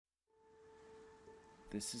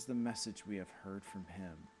This is the message we have heard from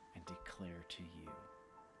him and declare to you.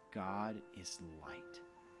 God is light.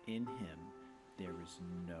 In him there is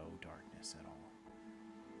no darkness at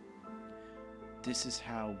all. This is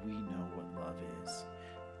how we know what love is.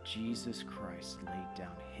 Jesus Christ laid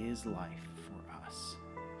down his life for us,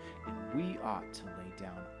 and we ought to lay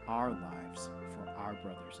down our lives for our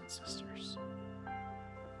brothers and sisters.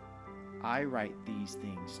 I write these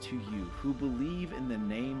things to you who believe in the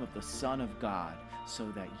name of the Son of God,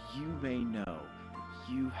 so that you may know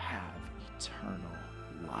that you have eternal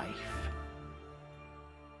life.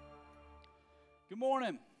 Good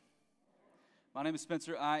morning. My name is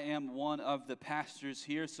Spencer. I am one of the pastors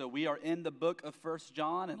here. So we are in the book of 1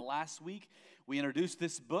 John, and last week we introduced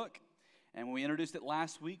this book. And when we introduced it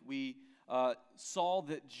last week, we saw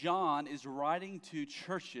that John is writing to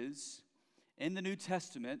churches in the New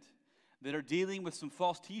Testament that are dealing with some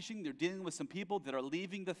false teaching. They're dealing with some people that are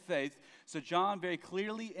leaving the faith. So John very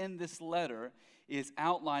clearly in this letter is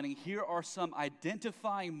outlining, here are some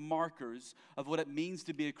identifying markers of what it means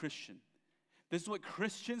to be a Christian. This is what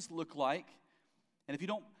Christians look like. And if you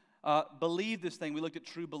don't believe this thing, we looked at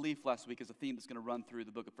true belief last week as a theme that's going to run through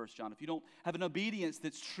the book of 1 John. If you don't have an obedience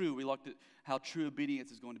that's true, we looked at how true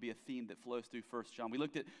obedience is going to be a theme that flows through 1 John. We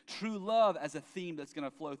looked at true love as a theme that's going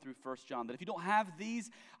to flow through 1 John. That if you don't have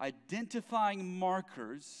these identifying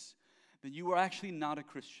markers, then you are actually not a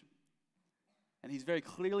Christian. And he's very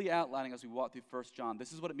clearly outlining as we walk through 1 John,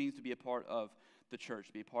 this is what it means to be a part of the church,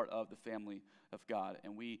 to be a part of the family of God.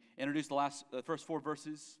 And we introduced the first 4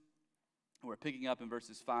 verses. We're picking up in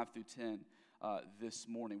verses 5 through 10 this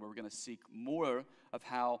morning, where we're going to seek more of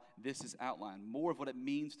how this is outlined, more of what it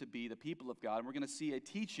means to be the people of God. And we're going to see a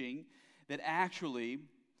teaching that actually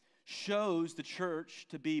shows the church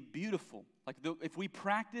to be beautiful. Like if we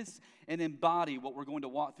practice and embody what we're going to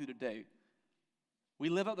walk through today, we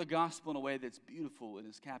live out the gospel in a way that's beautiful and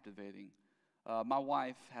is captivating. My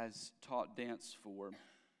wife has taught dance for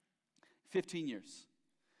 15 years,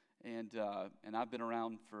 and I've been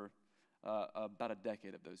around for about a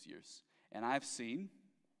decade of those years. And I've seen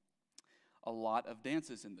a lot of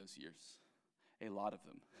dances in those years, a lot of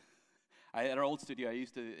them. At our old studio, I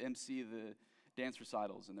used to MC the dance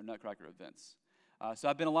recitals and their Nutcracker events. So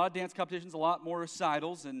I've been a lot of dance competitions, a lot more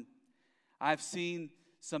recitals, and I've seen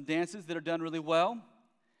some dances that are done really well.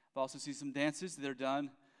 I've also seen some dances that are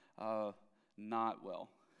done not well.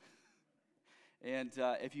 And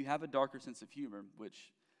if you have a darker sense of humor,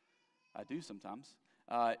 which I do sometimes,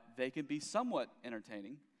 they can be somewhat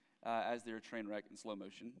entertaining as they're a train wreck in slow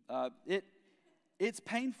motion. It's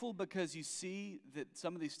painful because you see that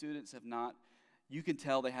some of these students have not, you can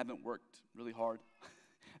tell they haven't worked really hard.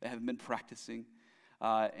 They haven't been practicing.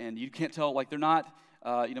 And you can't tell, like they're not,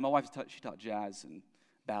 my wife, she taught jazz and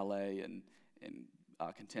ballet and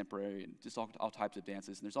contemporary and just all types of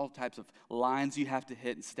dances. And there's all types of lines you have to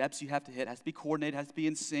hit and steps you have to hit. It has to be coordinated, has to be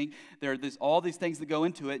in sync. There's all these things that go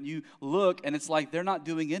into it, and you look, and it's like they're not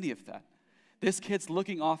doing any of that. This kid's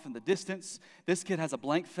looking off in the distance. This kid has a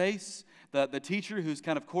blank face. The teacher who's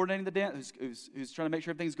kind of coordinating the dance, who's trying to make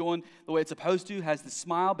sure everything's going the way it's supposed to, has this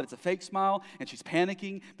smile, but it's a fake smile, and she's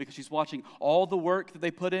panicking because she's watching all the work that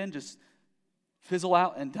they put in just fizzle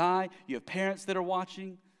out and die. You have parents that are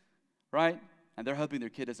watching, right? And they're hoping their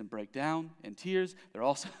kid doesn't break down in tears. They're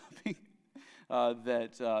also hoping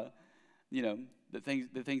that things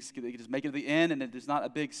they can just make it to the end and there's not a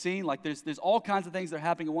big scene. Like there's all kinds of things that are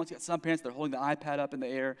happening at once. You got some parents, they're holding the iPad up in the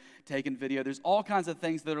air, taking video. There's all kinds of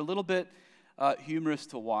things that are a little bit humorous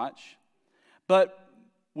to watch. But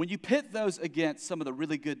when you pit those against some of the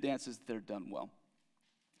really good dances that are done well,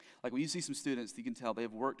 like when you see some students, you can tell they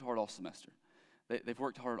have worked hard all semester. They've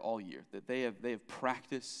worked hard all year. That they have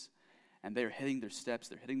practiced. And they're hitting their steps,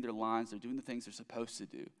 they're hitting their lines, they're doing the things they're supposed to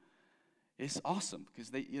do. It's awesome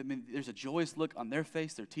because there's a joyous look on their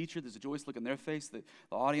face, their teacher, there's a joyous look on their face, the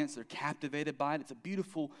audience, they're captivated by it. It's a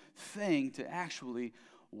beautiful thing to actually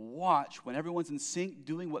watch when everyone's in sync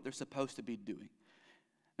doing what they're supposed to be doing.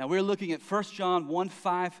 Now we're looking at 1 John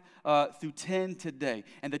 1:5 through 10 today.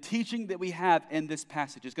 And the teaching that we have in this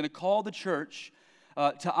passage is going to call the church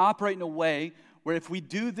to operate in a way where if we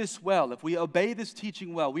do this well, if we obey this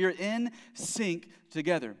teaching well, we are in sync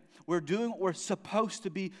together. We're doing what we're supposed to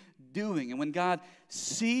be doing. And when God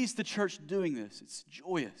sees the church doing this, it's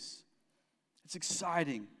joyous. It's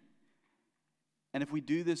exciting. And if we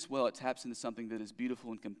do this well, it taps into something that is beautiful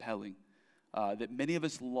and compelling, that many of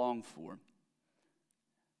us long for.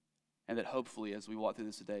 And that hopefully, as we walk through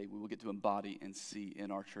this today, we will get to embody and see in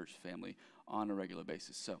our church family on a regular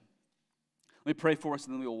basis. So, let me pray for us,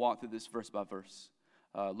 and then we will walk through this verse by verse.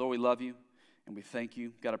 Lord, we love you, and And we thank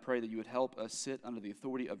you. God, I pray that you would help us sit under the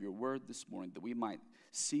authority of your word this morning, that we might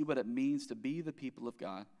see what it means to be the people of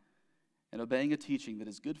God and obeying a teaching that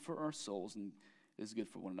is good for our souls and is good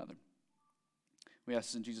for one another. We ask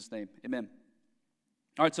this in Jesus' name. Amen.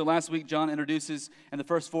 All right, so last week, John introduces, in the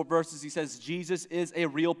first 4 verses, he says Jesus is a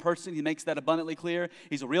real person. He makes that abundantly clear.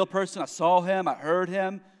 He's a real person. I saw him. I heard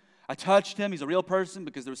him. I touched him. He's a real person,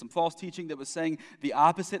 because there was some false teaching that was saying the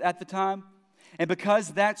opposite at the time. And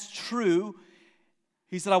because that's true,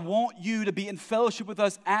 he said, I want you to be in fellowship with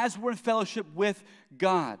us as we're in fellowship with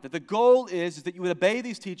God. That the goal is that you would obey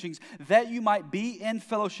these teachings, that you might be in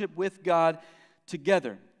fellowship with God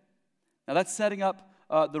together. Now that's setting up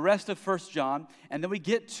the rest of 1 John, and then we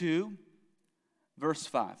get to verse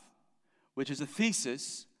 5, which is a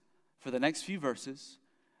thesis for the next few verses,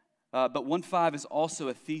 but 1:5 is also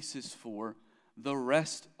a thesis for the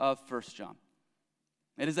rest of 1 John.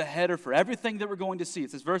 It is a header for everything that we're going to see.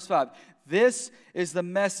 It says, verse 5, this is the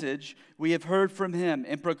message we have heard from him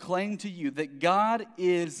and proclaim to you, that God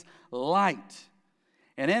is light,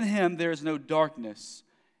 and in him there is no darkness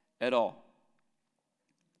at all.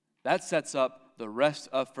 That sets up the rest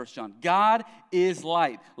of 1 John. God is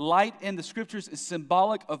light. Light in the scriptures is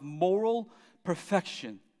symbolic of moral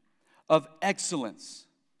perfection, of excellence.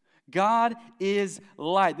 God is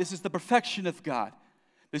light. This is the perfection of God.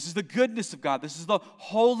 This is the goodness of God. This is the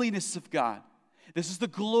holiness of God. This is the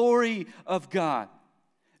glory of God.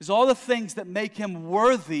 This is all the things that make him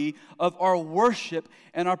worthy of our worship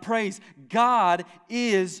and our praise. God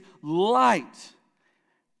is light.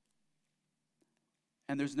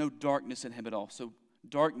 And there's no darkness in him at all. So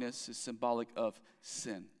darkness is symbolic of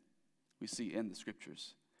sin, we see in the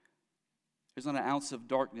scriptures. There's not an ounce of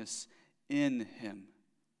darkness in him.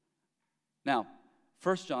 Now,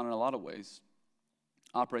 1 John in a lot of ways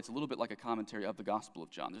operates a little bit like a commentary of the Gospel of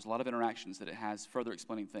John. There's a lot of interactions that it has further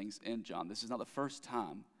explaining things in John. This is not the first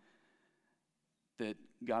time that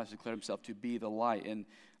God has declared himself to be the light. In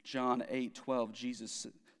John 8:12, Jesus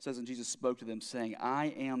says, and Jesus spoke to them, saying, I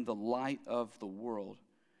am the light of the world.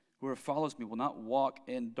 Whoever follows me will not walk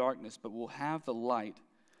in darkness, but will have the light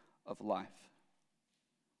of life.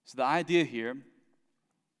 So the idea here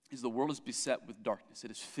is the world is beset with darkness.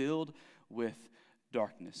 It is filled with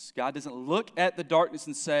darkness. God doesn't look at the darkness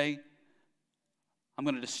and say, I'm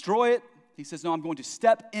going to destroy it. He says, no, I'm going to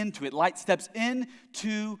step into it. Light steps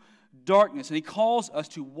into darkness, and he calls us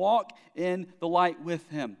to walk in the light with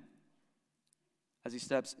him as he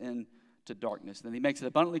steps into darkness. And then he makes it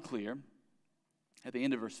abundantly clear at the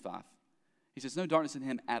end of verse 5. He says, no darkness in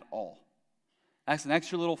him at all. That's an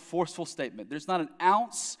extra little forceful statement. There's not an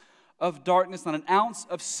ounce of darkness, not an ounce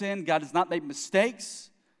of sin. God does not make mistakes.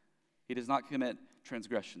 He does not commit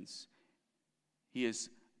transgressions. He is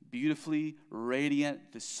beautifully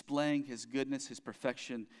radiant, displaying his goodness, his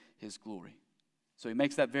perfection, his glory. So he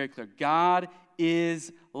makes that very clear. God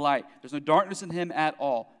is light. There's no darkness in him at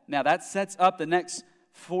all. Now that sets up the next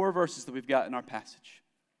 4 verses that we've got in our passage.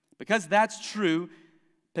 Because that's true,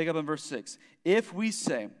 pick up in verse 6. If we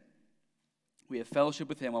say we have fellowship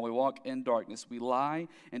with him while we walk in darkness, we lie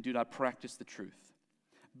and do not practice the truth.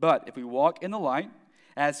 But if we walk in the light,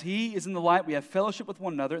 as he is in the light, we have fellowship with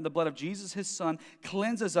one another, and the blood of Jesus, his son,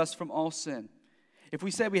 cleanses us from all sin. If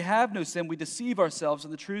we say we have no sin, we deceive ourselves,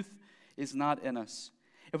 and the truth is not in us.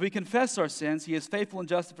 If we confess our sins, he is faithful and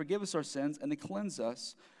just to forgive us our sins and to cleanse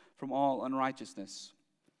us from all unrighteousness.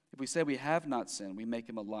 If we say we have not sinned, we make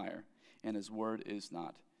him a liar, and his word is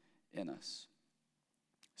not in us.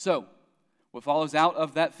 So, what follows out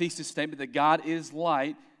of that thesis statement that God is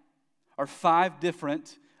light are 5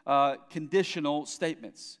 different conditional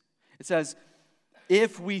statements. It says,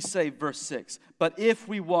 if we say, verse 6, but if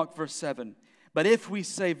we walk, verse 7, but if we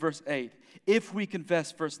say, verse 8, if we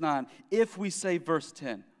confess, verse 9, if we say, verse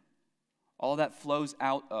 10, all that flows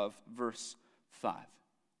out of verse 5.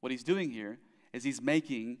 What he's doing here is he's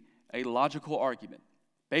making a logical argument.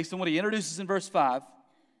 Based on what he introduces in verse 5,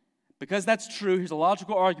 because that's true, here's a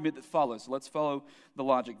logical argument that follows. So let's follow the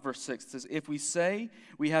logic. Verse 6 says, if we say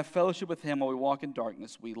we have fellowship with him while we walk in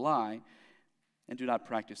darkness, we lie and do not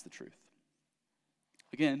practice the truth.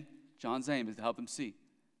 Again, John's aim is to help them see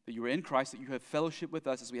that you are in Christ, that you have fellowship with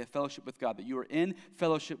us as we have fellowship with God, that you are in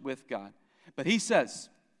fellowship with God. But he says,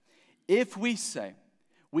 if we say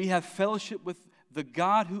we have fellowship with the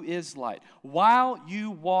God who is light, while you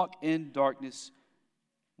walk in darkness,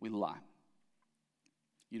 we lie.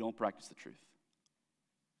 You don't practice the truth.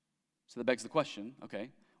 So that begs the question,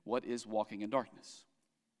 okay, what is walking in darkness?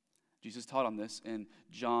 Jesus taught on this in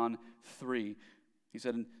John 3. He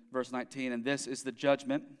said in verse 19, and this is the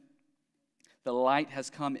judgment. The light has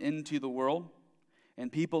come into the world,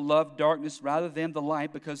 And people loved darkness rather than the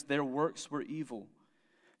light because their works were evil.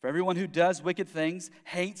 For everyone who does wicked things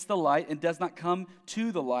hates the light and does not come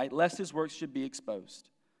to the light, lest his works should be exposed.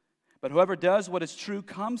 But whoever does what is true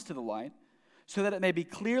comes to the light, so that it may be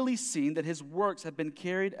clearly seen that his works have been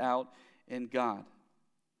carried out in God.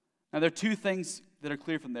 Now, there are two things that are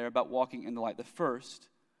clear from there about walking in the light. The first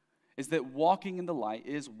is that walking in the light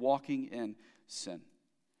is walking in sin.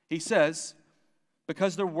 He says,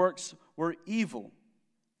 because their works were evil.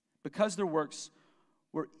 Because their works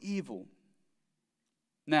were evil.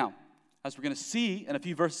 Now, as we're going to see in a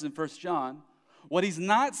few verses in 1 John, what he's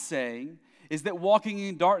not saying is that walking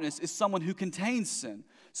in darkness is someone who contains sin,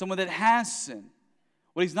 someone that has sin.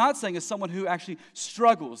 What he's not saying is someone who actually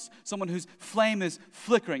struggles, someone whose flame is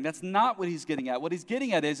flickering. That's not what he's getting at. What he's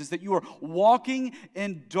getting at is that you are walking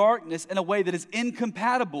in darkness in a way that is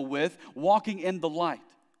incompatible with walking in the light.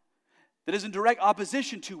 That is in direct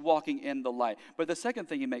opposition to walking in the light. But the second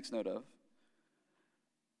thing he makes note of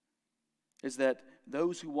is that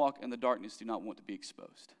those who walk in the darkness do not want to be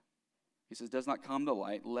exposed. He says, does not come to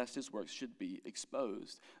light, lest his works should be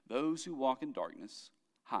exposed. Those who walk in darkness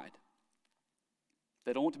hide.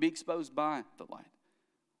 They don't want to be exposed by the light.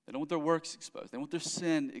 They don't want their works exposed. They want their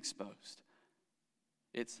sin exposed.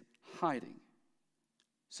 It's hiding.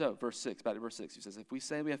 So, back to verse 6, he says, if we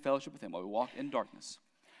say we have fellowship with him while we walk in darkness,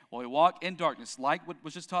 like what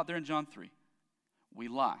was just taught there in John 3, we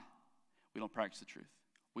lie. We don't practice the truth.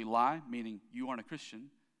 We lie, meaning you aren't a Christian.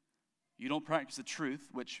 You don't practice the truth,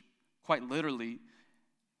 which quite literally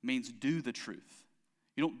means do the truth.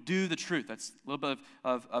 You don't do the truth. That's a little bit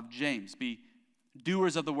of James. Be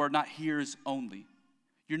doers of the word, not hearers only.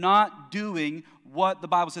 You're not doing what the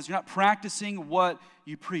Bible says. You're not practicing what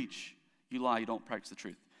you preach. You lie, you don't practice the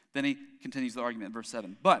truth. Then he continues the argument in verse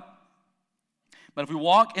 7. But if we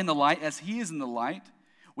walk in the light as he is in the light,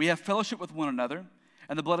 we have fellowship with one another,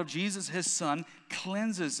 and the blood of Jesus, his Son,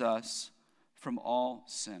 cleanses us from all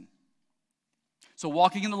sin. So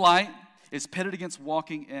walking in the light is pitted against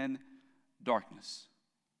walking in darkness.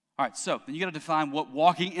 All right, so then you got to define what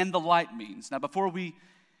walking in the light means. Now, before we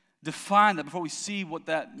define that, before we see what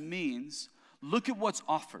that means, look at what's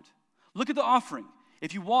offered. Look at the offering.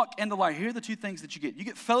 If you walk in the light, here are the two things that you get. You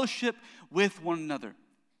get fellowship with one another.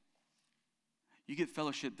 You get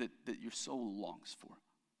fellowship that your soul longs for.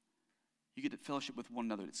 You get to fellowship with one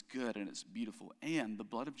another. It's good and it's beautiful. And the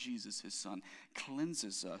blood of Jesus, his Son,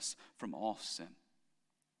 cleanses us from all sin.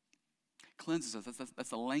 Cleanses us. That's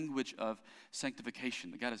the language of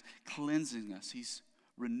sanctification. That God is cleansing us. He's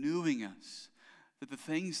renewing us. That the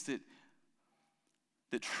things that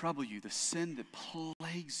trouble you, the sin that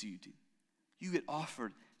plagues you, you get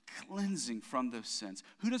offered cleansing from those sins.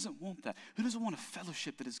 Who doesn't want that? Who doesn't want a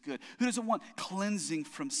fellowship that is good? Who doesn't want cleansing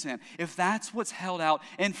from sin? If that's what's held out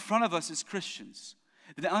in front of us as Christians,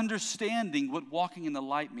 then understanding what walking in the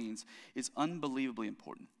light means is unbelievably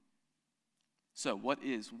important. So, what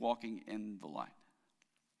is walking in the light?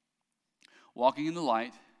 Walking in the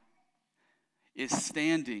light is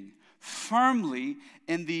standing firmly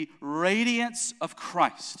in the radiance of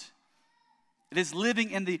Christ. It is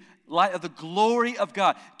living in the light of the glory of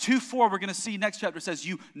God. 2:4, we're going to see next chapter says,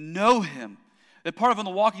 you know him. The part of the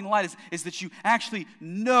walking in the light is that you actually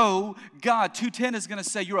know God. 2:10 is going to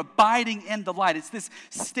say you're abiding in the light. It's this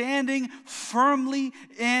standing firmly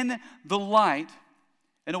in the light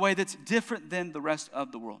in a way that's different than the rest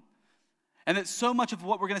of the world. And that so much of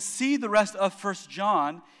what we're going to see the rest of 1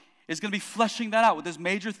 John is going to be fleshing that out with those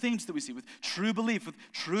major themes that we see, with true belief, with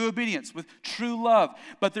true obedience, with true love.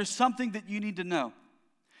 But there's something that you need to know.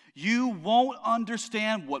 You won't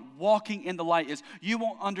understand what walking in the light is. You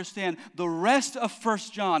won't understand the rest of 1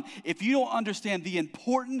 John if you don't understand the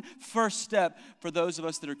important first step for those of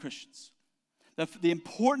us that are Christians. The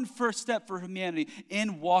important first step for humanity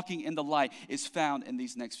in walking in the light is found in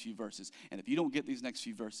these next few verses. And if you don't get these next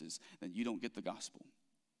few verses, then you don't get the gospel.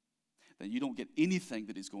 Then you don't get anything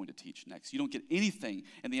that he's going to teach next. You don't get anything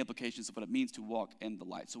in the implications of what it means to walk in the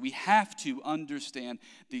light. So we have to understand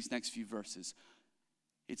these next few verses.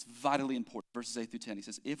 It's vitally important. Verses 8 through 10, he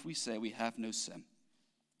says, if we say we have no sin,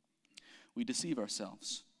 we deceive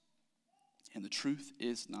ourselves, and the truth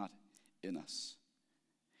is not in us.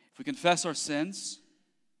 If we confess our sins,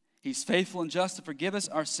 he's faithful and just to forgive us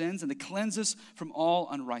our sins and to cleanse us from all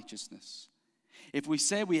unrighteousness. If we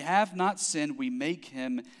say we have not sinned, we make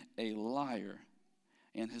him a liar,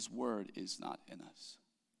 and his word is not in us.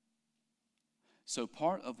 So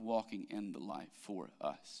part of walking in the light for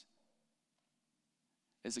us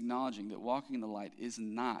is acknowledging that walking in the light is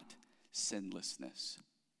not sinlessness.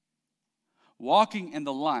 Walking in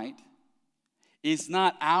the light is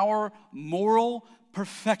not our moral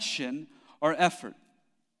perfection or effort.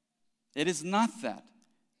 It is not that.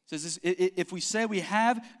 It says this, if we say we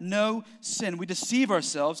have no sin, we deceive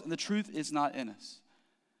ourselves and the truth is not in us.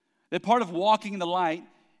 That part of walking in the light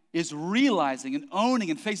is realizing and owning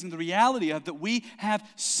and facing the reality of that we have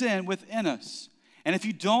sin within us. And if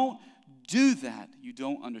you don't do that, you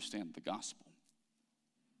don't understand the gospel.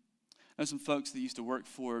 I know some folks that used to work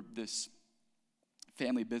for this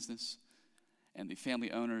family business, and the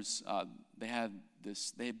family owners, they have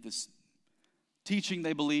this teaching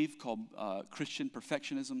they believe called Christian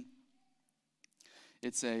perfectionism.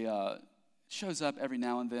 It shows up every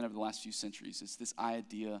now and then over the last few centuries. It's this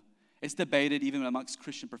idea. It's debated even amongst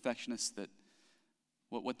Christian perfectionists that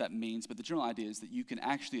what that means. But the general idea is that you can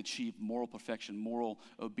actually achieve moral perfection, moral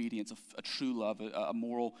obedience, a true love, a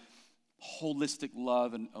moral, holistic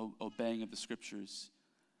love and obeying of the Scriptures.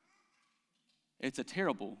 It's a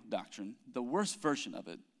terrible doctrine. The worst version of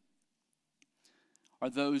it are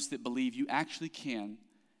those that believe you actually can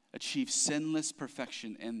achieve sinless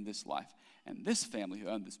perfection in this life. And this family who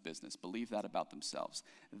owned this business believed that about themselves.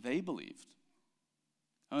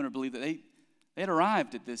 Owner believed that they had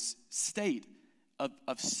arrived at this state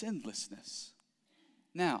of sinlessness.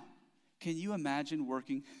 Now, can you imagine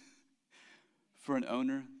working for an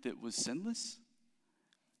owner that was sinless?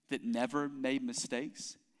 That never made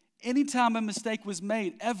mistakes? Anytime a mistake was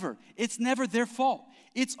made, ever, it's never their fault.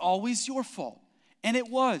 It's always your fault. And it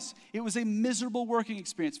was. It was a miserable working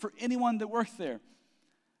experience for anyone that worked there.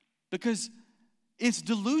 Because it's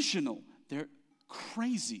delusional. They're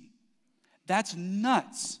crazy. That's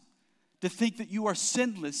nuts to think that you are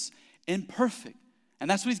sinless and perfect. And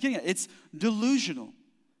that's what he's getting at. It's delusional.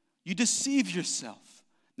 You deceive yourself.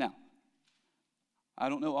 Now, I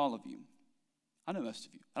don't know all of you. I know most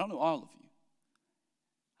of you. I don't know all of you.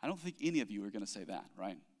 I don't think any of you are going to say that,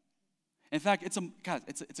 right? In fact, it's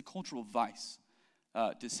a cultural vice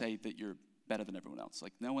to say that you're better than everyone else.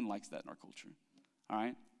 Like, no one likes that in our culture, all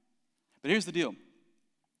right? But here's the deal.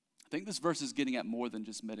 I think this verse is getting at more than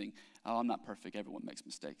just admitting, oh, I'm not perfect, everyone makes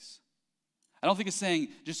mistakes. I don't think it's saying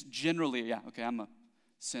just generally, yeah, okay, I'm a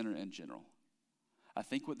sinner in general. I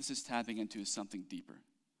think what this is tapping into is something deeper.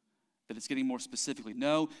 That it's getting more specifically.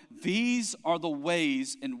 No, these are the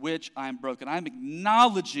ways in which I am broken. I'm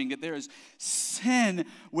acknowledging that there is sin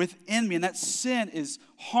within me, and that sin is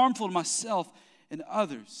harmful to myself and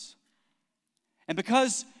others. And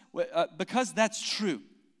because that's true,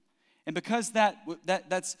 and because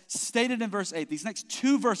that's stated in verse 8, these next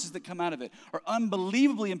two verses that come out of it are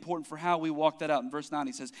unbelievably important for how we walk that out. In verse 9,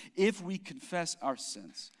 he says, if we confess our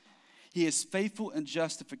sins, he is faithful and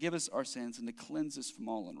just to forgive us our sins and to cleanse us from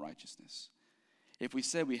all unrighteousness. If we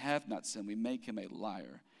say we have not sinned, we make him a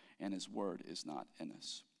liar, and his word is not in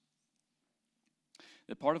us.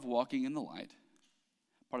 The part of walking in the light,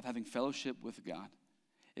 part of having fellowship with God,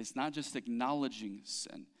 is not just acknowledging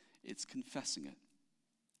sin, it's confessing it.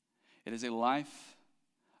 It is a life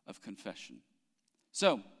of confession.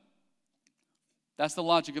 So, that's the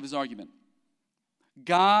logic of his argument.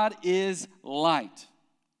 God is light.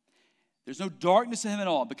 There's no darkness in him at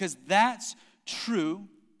all. Because that's true,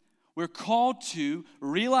 we're called to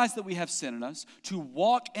realize that we have sin in us, to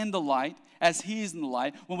walk in the light as he is in the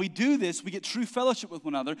light. When we do this, we get true fellowship with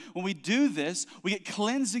one another. When we do this, we get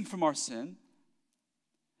cleansing from our sin.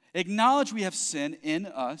 Acknowledge we have sin in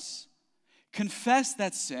us. Confess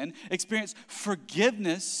that sin. Experience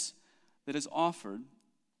forgiveness that is offered.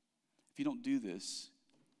 If you don't do this,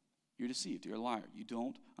 you're deceived. You're a liar. You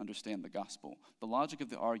don't understand the gospel. The logic of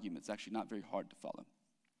the argument is actually not very hard to follow.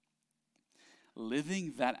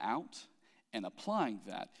 Living that out and applying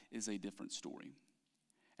that is a different story.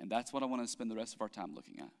 And that's what I want to spend the rest of our time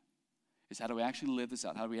looking at, is how do we actually live this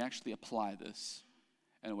out? How do we actually apply this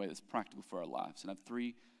in a way that's practical for our lives? And I have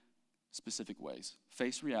three specific ways.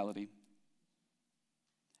 Face reality,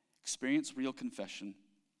 experience real confession,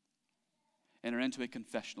 enter into a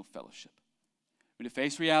confessional fellowship. We need to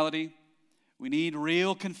face reality, we need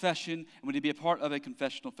real confession, and we need to be a part of a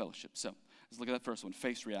confessional fellowship. So, let's look at that first one,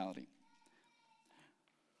 face reality.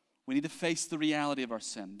 We need to face the reality of our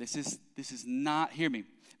sin. This is not, hear me,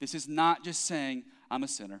 this is not just saying, I'm a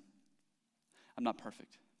sinner. I'm not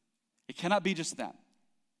perfect. It cannot be just that.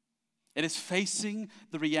 It is facing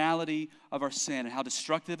the reality of our sin and how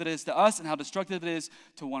destructive it is to us and how destructive it is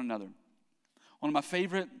to one another. One of my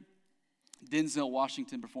favorite Denzel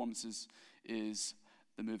Washington performances is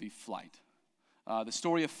the movie Flight. The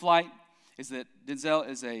story of Flight is that Denzel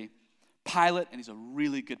is a pilot, and he's a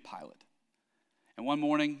really good pilot. And one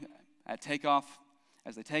morning at takeoff,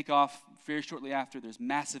 as they take off, very shortly after, there's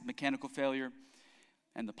massive mechanical failure,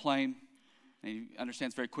 and the plane, and he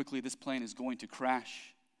understands very quickly this plane is going to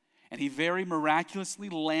crash. And he very miraculously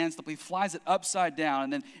lands the plane. He flies it upside down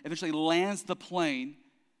and then eventually lands the plane,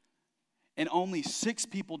 and only 6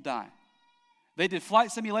 people die. They did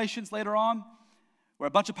flight simulations later on where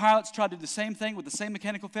a bunch of pilots tried to do the same thing with the same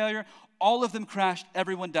mechanical failure. All of them crashed.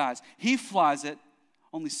 Everyone dies. He flies it.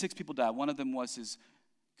 Only 6 people die. One of them was his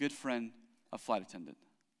good friend, a flight attendant.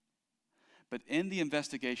 But in the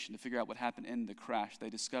investigation to figure out what happened in the crash, they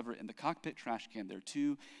discover in the cockpit trash can there are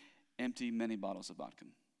 2 empty mini bottles of vodka.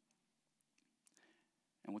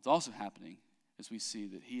 And what's also happening is we see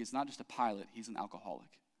that he is not just a pilot, he's an alcoholic.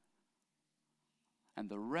 And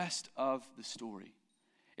the rest of the story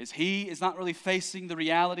is he is not really facing the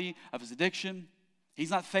reality of his addiction. He's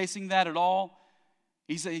not facing that at all.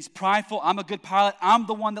 He's prideful. I'm a good pilot. I'm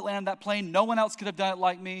the one that landed that plane. No one else could have done it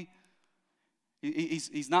like me.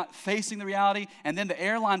 He's not facing the reality. And then the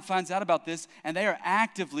airline finds out about this, and they are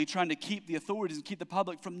actively trying to keep the authorities and keep the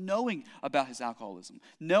public from knowing about his alcoholism,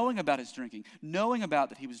 knowing about his drinking, knowing about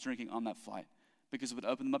that he was drinking on that flight, because it would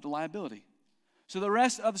open them up to liability. So the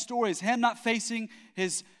rest of the story is him not facing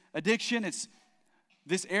his addiction. It's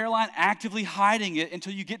this airline actively hiding it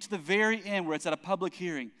until you get to the very end where it's at a public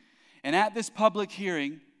hearing. And at this public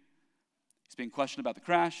hearing, he's being questioned about the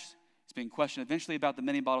crash. He's being questioned eventually about the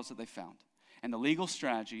mini bottles that they found. And the legal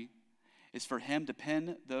strategy is for him to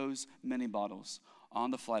pin those mini bottles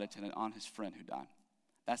on the flight attendant, on his friend who died.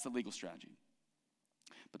 That's the legal strategy.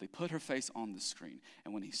 But they put her face on the screen.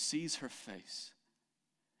 And when he sees her face,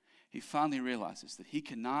 he finally realizes that he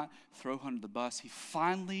cannot throw her under the bus. He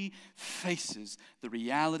finally faces the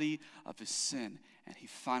reality of his sin, and he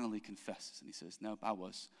finally confesses. And he says, nope,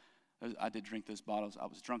 I did drink those bottles. I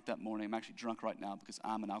was drunk that morning. I'm actually drunk right now because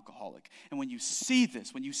I'm an alcoholic. And when you see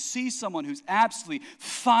this, when you see someone who's absolutely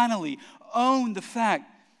finally owned the fact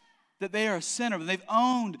that they are a sinner, when they've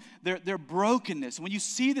owned their brokenness, when you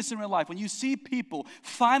see this in real life, when you see people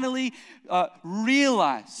finally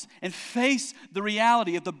realize and face the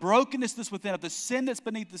reality of the brokenness that's within, of the sin that's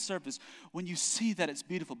beneath the surface, when you see that, it's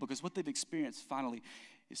beautiful, because what they've experienced finally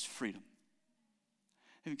is freedom.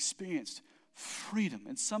 They've experienced freedom.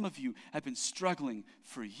 And some of you have been struggling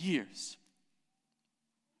for years.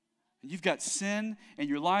 And you've got sin in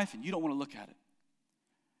your life and you don't want to look at it.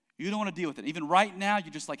 You don't want to deal with it. Even right now,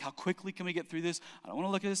 you're just like, how quickly can we get through this? I don't want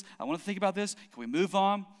to look at this. I want to think about this. Can we move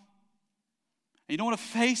on? And you don't want to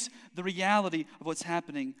face the reality of what's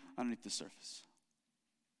happening underneath the surface.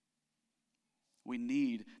 We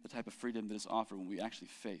need the type of freedom that is offered when we actually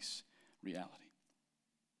face reality.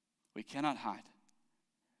 We cannot hide.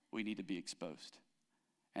 We need to be exposed.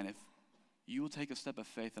 And if you will take a step of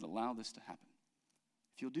faith and allow this to happen,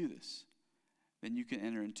 if you'll do this, then you can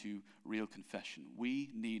enter into real confession. We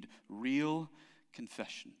need real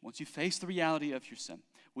confession. Once you face the reality of your sin,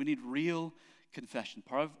 we need real confession.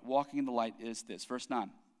 Part of walking in the light is this. Verse 9.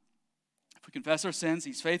 If we confess our sins,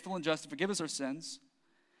 he's faithful and just to forgive us our sins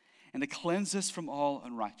and to cleanse us from all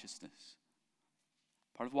unrighteousness.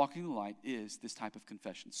 Part of walking in the light is this type of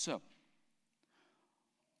confession. So,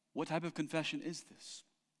 what type of confession is this?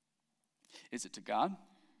 Is it to God?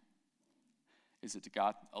 Is it to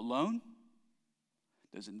God alone?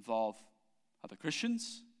 Does it involve other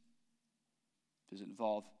Christians? Does it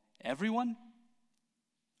involve everyone?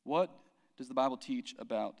 What does the Bible teach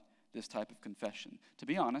about this type of confession? To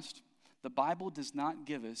be honest, the Bible does not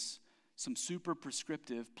give us some super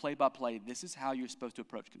prescriptive play-by-play, this is how you're supposed to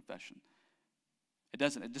approach confession. It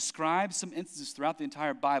doesn't. It describes some instances throughout the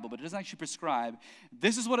entire Bible, but it doesn't actually prescribe,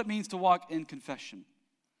 this is what it means to walk in confession.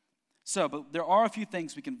 So, but there are a few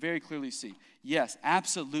things we can very clearly see. Yes,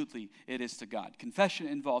 absolutely, it is to God. Confession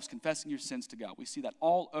involves confessing your sins to God. We see that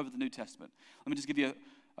all over the New Testament. Let me just give you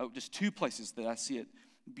just 2 places that I see it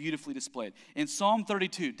beautifully displayed. In Psalm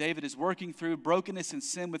 32, David is working through brokenness and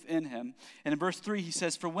sin within him. And in verse 3, he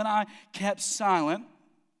says, "For when I kept silent,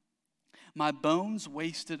 my bones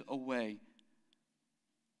wasted away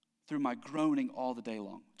through my groaning all the day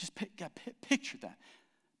long." Just picture that.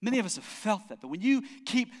 Many of us have felt that when you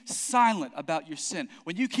keep silent about your sin,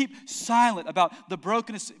 when you keep silent about the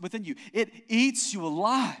brokenness within you, it eats you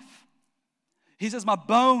alive. He says, my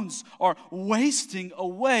bones are wasting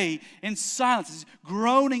away in silence. He's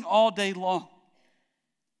groaning all day long.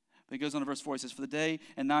 But he goes on to verse 4, he says, "For the day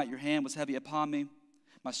and night your hand was heavy upon me.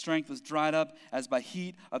 My strength was dried up as by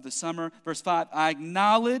heat of the summer." Verse 5, "I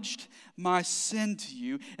acknowledged my sin to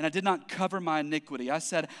you, and I did not cover my iniquity. I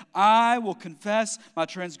said, I will confess my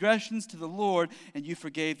transgressions to the Lord, and you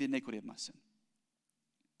forgave the iniquity of my sin."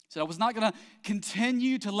 So I was not going to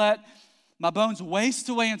continue to let my bones waste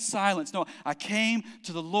away in silence. No, I came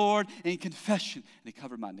to the Lord in confession, and he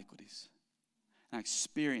covered my iniquities. And I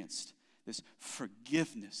experienced this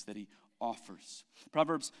forgiveness that he offers.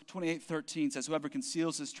 Proverbs 28:13 says, whoever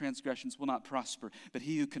conceals his transgressions will not prosper, but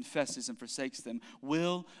he who confesses and forsakes them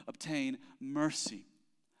will obtain mercy.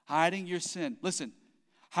 Hiding your sin. Listen,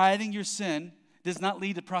 hiding your sin does not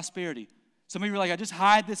lead to prosperity. Some of you are like, I just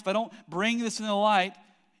hide this. If I don't bring this in the light,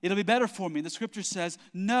 it'll be better for me. The scripture says,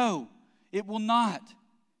 no, it will not.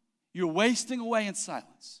 You're wasting away in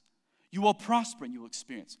silence. You will prosper and you will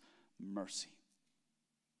experience mercy.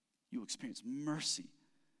 You will experience mercy.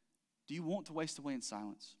 Do you want to waste away in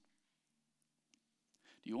silence?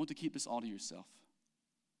 Do you want to keep this all to yourself?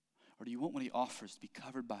 Or do you want what he offers to be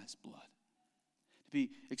covered by his blood? To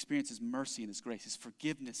experience his mercy and his grace, his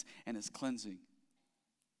forgiveness and his cleansing?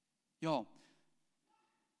 Y'all,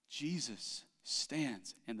 Jesus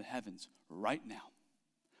stands in the heavens right now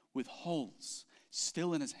with holes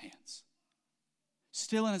still in his hands.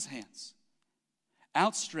 Still in his hands.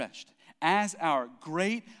 Outstretched as our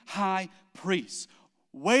great high priest,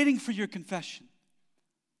 waiting for your confession.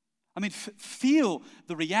 I mean, feel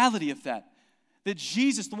the reality of that. That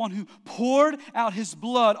Jesus, the one who poured out his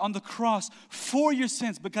blood on the cross for your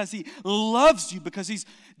sins because he loves you, because he's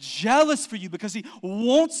jealous for you, because he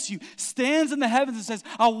wants you, stands in the heavens and says,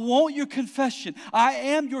 I want your confession. I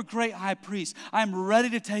am your great high priest. I'm ready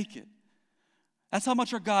to take it. That's how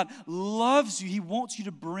much our God loves you. He wants you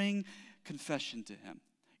to bring confession to him.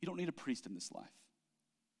 You don't need a priest in this life.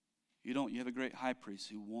 You don't. You have a great high priest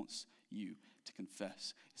who wants you to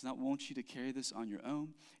confess. He does not want you to carry this on your own.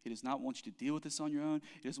 He does not want you to deal with this on your own.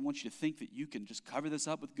 He doesn't want you to think that you can just cover this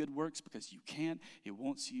up with good works, because you can't. He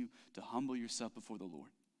wants you to humble yourself before the Lord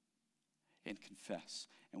and confess.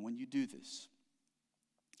 And when you do this,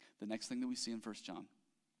 the next thing that we see in 1 John,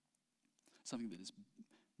 something that is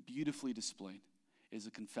beautifully displayed, is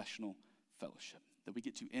a confessional fellowship. That we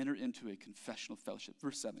get to enter into a confessional fellowship.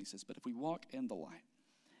 Verse 7, he says, but if we walk in the light,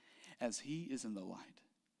 as he is in the light,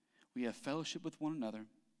 we have fellowship with one another,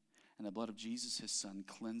 and the blood of Jesus, his son,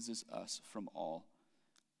 cleanses us from all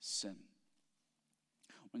sin.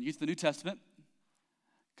 When you get to the New Testament,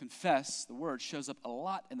 confess, the word shows up a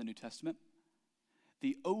lot in the New Testament.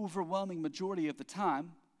 The overwhelming majority of the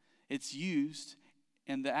time, it's used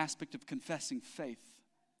in the aspect of confessing faith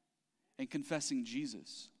and confessing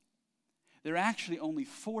Jesus. There are actually only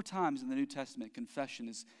 4 times in the New Testament confession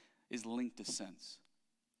is linked to sins.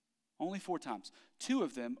 Only 4 times. 2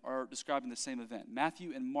 of them are describing the same event.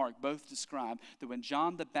 Matthew and Mark both describe that when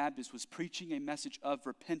John the Baptist was preaching a message of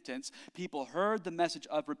repentance, people heard the message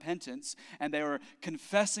of repentance, and they were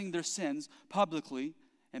confessing their sins publicly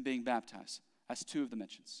and being baptized. That's 2 of the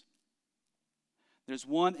mentions. There's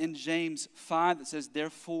one in James 5 that says,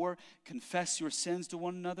 therefore, confess your sins to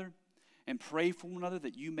one another and pray for one another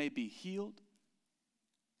that you may be healed.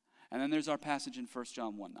 And then there's our passage in 1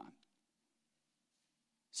 John 1:9.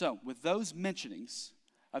 So, with those mentionings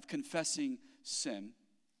of confessing sin,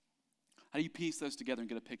 how do you piece those together and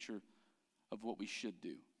get a picture of what we should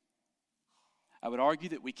do? I would argue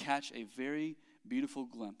that we catch a very beautiful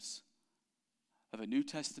glimpse of a New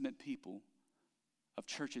Testament people, of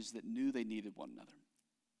churches that knew they needed one another.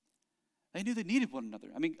 They knew they needed one another.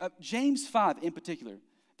 I mean, James 5 in particular,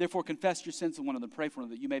 therefore confess your sins to one another, pray for one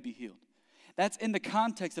another that you may be healed. That's in the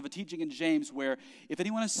context of a teaching in James where if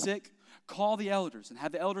anyone is sick, call the elders and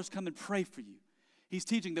have the elders come and pray for you. He's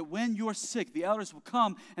teaching that when you're sick, the elders will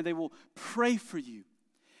come and they will pray for you.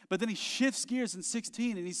 But then he shifts gears in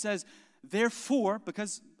 16 and he says, therefore,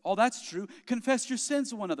 because all that's true, confess your sins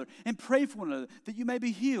to one another and pray for one another that you may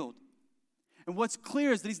be healed. And what's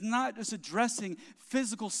clear is that he's not just addressing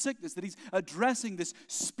physical sickness, that he's addressing this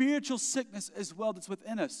spiritual sickness as well that's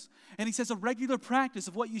within us. And he says a regular practice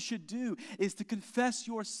of what you should do is to confess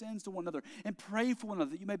your sins to one another and pray for one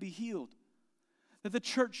another that you may be healed. That the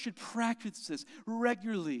church should practice this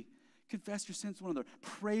regularly. Confess your sins to one another.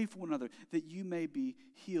 Pray for one another that you may be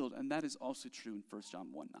healed. And that is also true in 1 John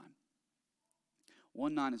 1:9.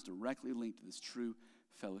 1:9 is directly linked to this true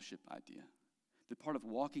fellowship idea. The part of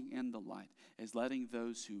walking in the light is letting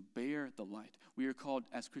those who bear the light. We are called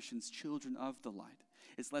as Christians children of the light.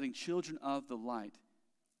 It's letting children of the light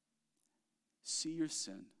see your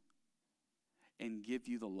sin and give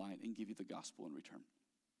you the light and give you the gospel in return.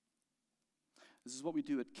 This is what we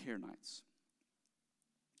do at Care Nights,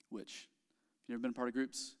 which, if you've ever been a part of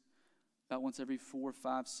groups, about once every 4,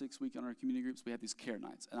 5, 6 weeks on our community groups, we have these Care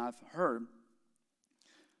Nights. And I've heard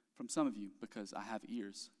from some of you, because I have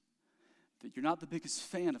ears, that you're not the biggest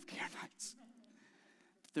fan of Care Nights.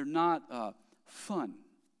 They're not fun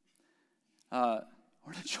or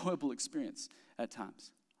an enjoyable experience at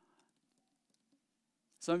times.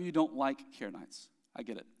 Some of you don't like Care Nights. I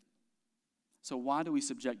get it. So why do we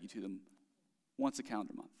subject you to them once a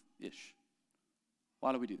calendar month-ish?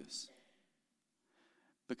 Why do we do this?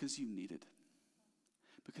 Because you need it.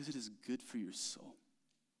 Because it is good for your soul.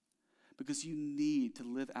 Because you need to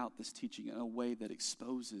live out this teaching in a way that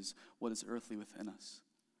exposes what is earthly within us.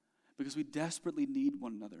 Because we desperately need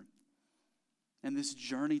one another. And this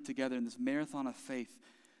journey together, in this marathon of faith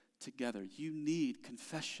together, you need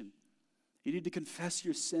confession. You need to confess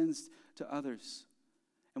your sins to others.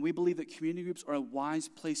 And we believe that community groups are a wise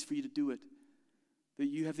place for you to do it. That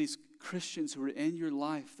you have these Christians who are in your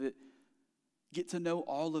life that get to know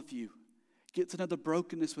all of you, get to know the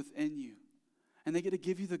brokenness within you. And they get to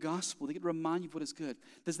give you the gospel. They get to remind you of what is good.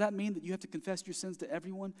 Does that mean that you have to confess your sins to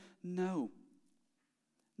everyone? No.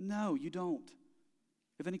 No, you don't.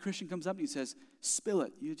 If any Christian comes up to you and says, spill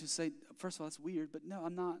it, you just say, first of all, that's weird, but no,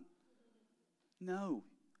 I'm not. No.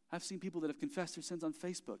 I've seen people that have confessed their sins on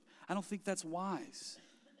Facebook. I don't think that's wise.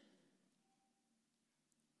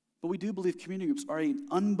 But we do believe community groups are an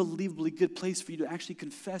unbelievably good place for you to actually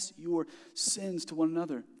confess your sins to one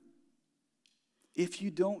another. If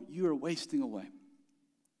you don't, you are wasting away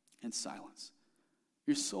in silence.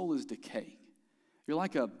 Your soul is decaying. You're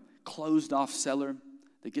like a closed-off cellar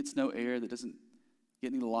that gets no air, that doesn't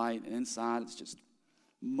get any light, and inside it's just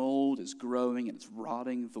mold is growing and it's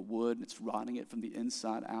rotting the wood and it's rotting it from the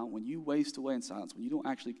inside out. When you waste away in silence, when you don't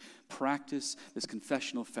actually practice this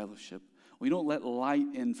confessional fellowship, when you don't let light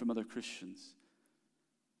in from other Christians,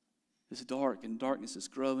 it's dark and darkness is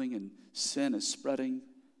growing and sin is spreading.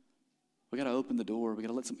 We got to open the door. We got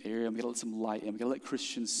to let some air in. We got to let some light in. We got to let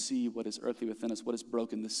Christians see what is earthly within us, what is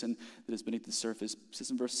broken, the sin that is beneath the surface. It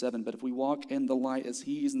says in verse 7, but if we walk in the light as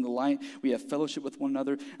he is in the light, we have fellowship with one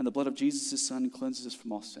another, and the blood of Jesus, his son, cleanses us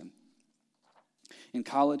from all sin. In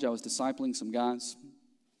college, I was discipling some guys,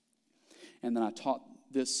 and then I taught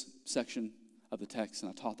this section of the text, and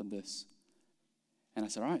I taught them this. And I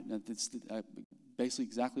said, all right, it's basically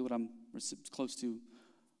exactly what I'm close to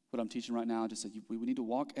what I'm teaching right now. I just said, we need to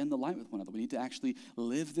walk in the light with one another. We need to actually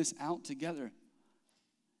live this out together.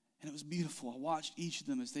 And it was beautiful. I watched each of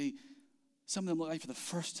them as some of them looked like for the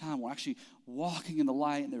first time were actually walking in the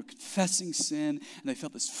light, and they were confessing sin, and they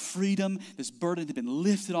felt this freedom, this burden had been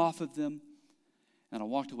lifted off of them. And I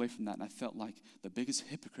walked away from that, and I felt like the biggest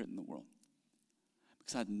hypocrite in the world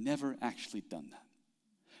because I'd never actually done that.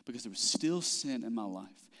 Because there was still sin in my life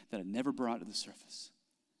that I never brought to the surface.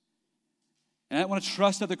 And I didn't want to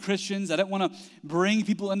trust other Christians. I didn't want to bring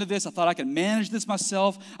people into this. I thought I could manage this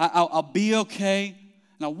myself. I'll be okay.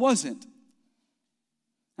 And I wasn't.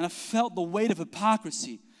 And I felt the weight of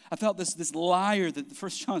hypocrisy. I felt this liar that the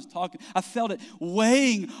First John is talking. I felt it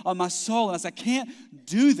weighing on my soul. And I said, I can't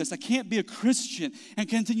do this. I can't be a Christian and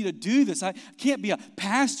continue to do this. I can't be a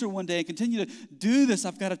pastor one day and continue to do this.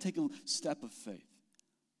 I've got to take a step of faith.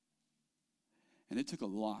 And it took a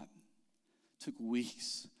lot. It took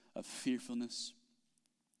weeks of fearfulness.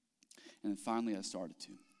 And then finally I started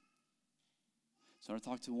to. So I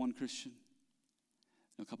talked to one Christian,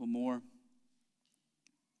 and a couple more. And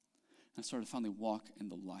I started to finally walk in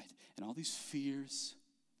the light. And all these fears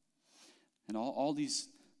and all these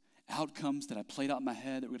outcomes that I played out in my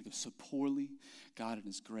head that were going to go so poorly, God in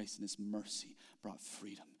his grace and his mercy brought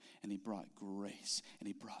freedom. And he brought grace, and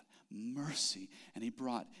he brought mercy, and he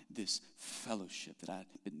brought this fellowship that I had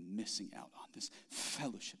been missing out on, this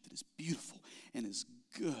fellowship that is beautiful and is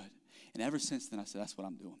good. And ever since then, I said, that's what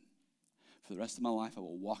I'm doing. For the rest of my life, I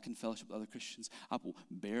will walk in fellowship with other Christians. I will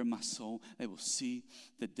bare my soul. They will see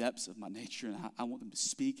the depths of my nature, and I want them to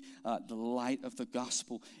speak the light of the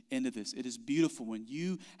gospel into this. It is beautiful when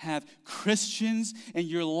you have Christians in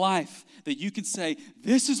your life that you can say,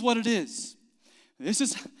 this is what it is. This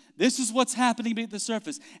is what's happening beneath the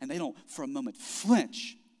surface. And they don't, for a moment,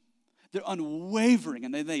 flinch. They're unwavering,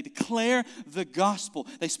 and they declare the gospel.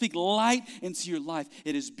 They speak light into your life.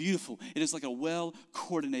 It is beautiful. It is like a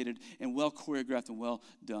well-coordinated and well-choreographed and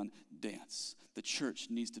well-done dance. The church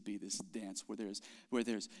needs to be this dance where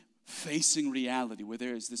there's facing reality, where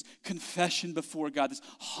there is this confession before God, this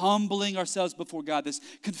humbling ourselves before God, this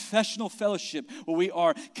confessional fellowship where we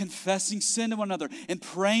are confessing sin to one another and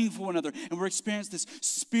praying for one another, and we're experiencing this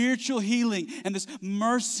spiritual healing and this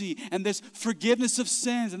mercy and this forgiveness of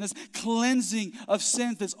sins and this cleansing of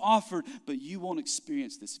sins that's offered. But you won't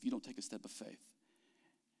experience this if you don't take a step of faith.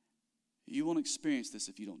 You won't experience this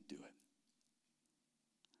if you don't do it.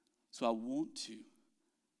 So I want to,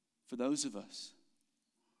 for those of us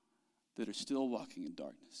that are still walking in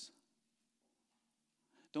darkness,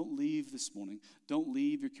 don't leave this morning. Don't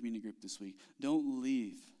leave your community group this week. Don't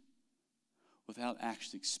leave without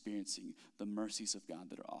actually experiencing the mercies of God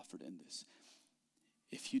that are offered in this.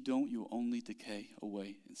 If you don't, you will only decay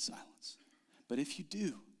away in silence. But if you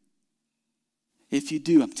do,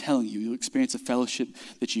 I'm telling you, you'll experience a fellowship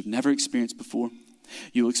that you've never experienced before.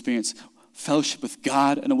 You will experience fellowship with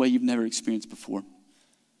God in a way you've never experienced before.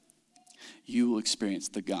 You will experience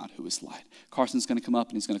the God who is light. Carson's going to come up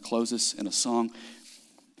and he's going to close us in a song.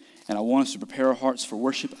 And I want us to prepare our hearts for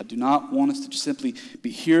worship. I do not want us to just simply be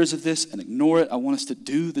hearers of this and ignore it. I want us to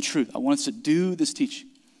do the truth. I want us to do this teaching.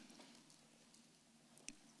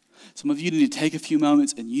 Some of you need to take a few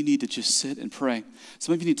moments and you need to just sit and pray.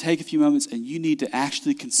 Some of you need to take a few moments and you need to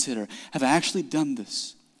actually consider, have I actually done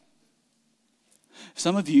this?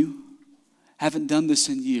 Some of you haven't done this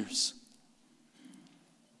in years.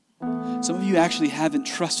 Some of you actually haven't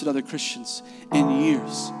trusted other Christians in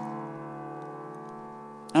years.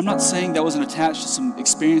 I'm not saying that wasn't attached to some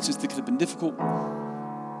experiences that could have been difficult.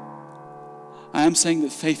 I am saying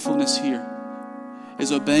that faithfulness here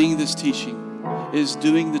is obeying this teaching, is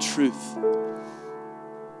doing the truth.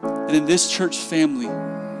 And in this church family,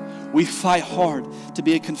 we fight hard to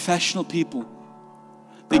be a confessional people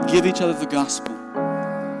that give each other the gospel.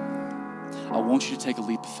 I want you to take a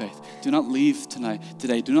leap of faith. Do not leave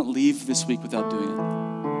today. Do not leave this week without doing it.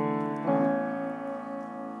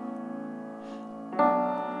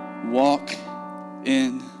 Walk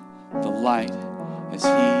in the light as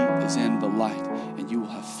He is in the light, and you will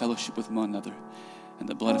have fellowship with one another, and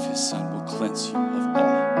the blood of His Son will cleanse you of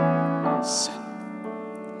all sin.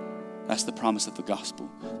 That's the promise of the gospel.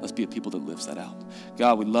 Let's be a people that lives that out.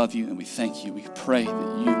 God, we love you and we thank you. We pray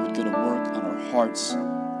that you would go to work on our hearts.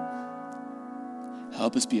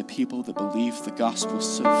 Help us be a people that believe the gospel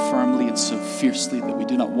so firmly and so fiercely that we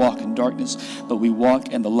do not walk in darkness, but we walk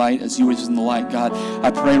in the light as you are in the light. God, I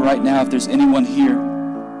pray right now if there's anyone here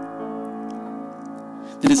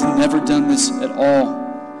that has never done this at all,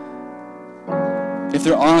 if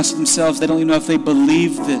they're honest with themselves, they don't even know if they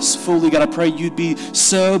believe this fully. God, I pray you'd be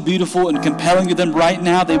so beautiful and compelling to them right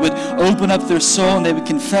now. They would open up their soul and they would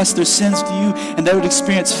confess their sins to you, and they would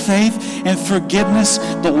experience faith and forgiveness,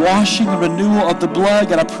 the washing and renewal of the blood.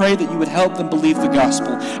 God, I pray that you would help them believe the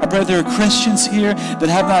gospel. I pray there are Christians here that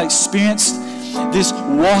have not experienced this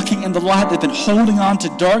walking in the light. They've been holding on to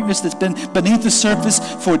darkness that's been beneath the surface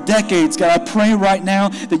for decades. God, I pray right now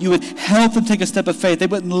that you would help them take a step of faith. They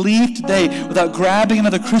wouldn't leave today without grabbing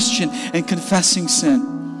another Christian and confessing sin.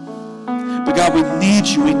 But God, we need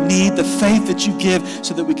you. We need the faith that you give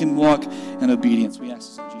so that we can walk in obedience. We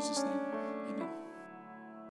ask this in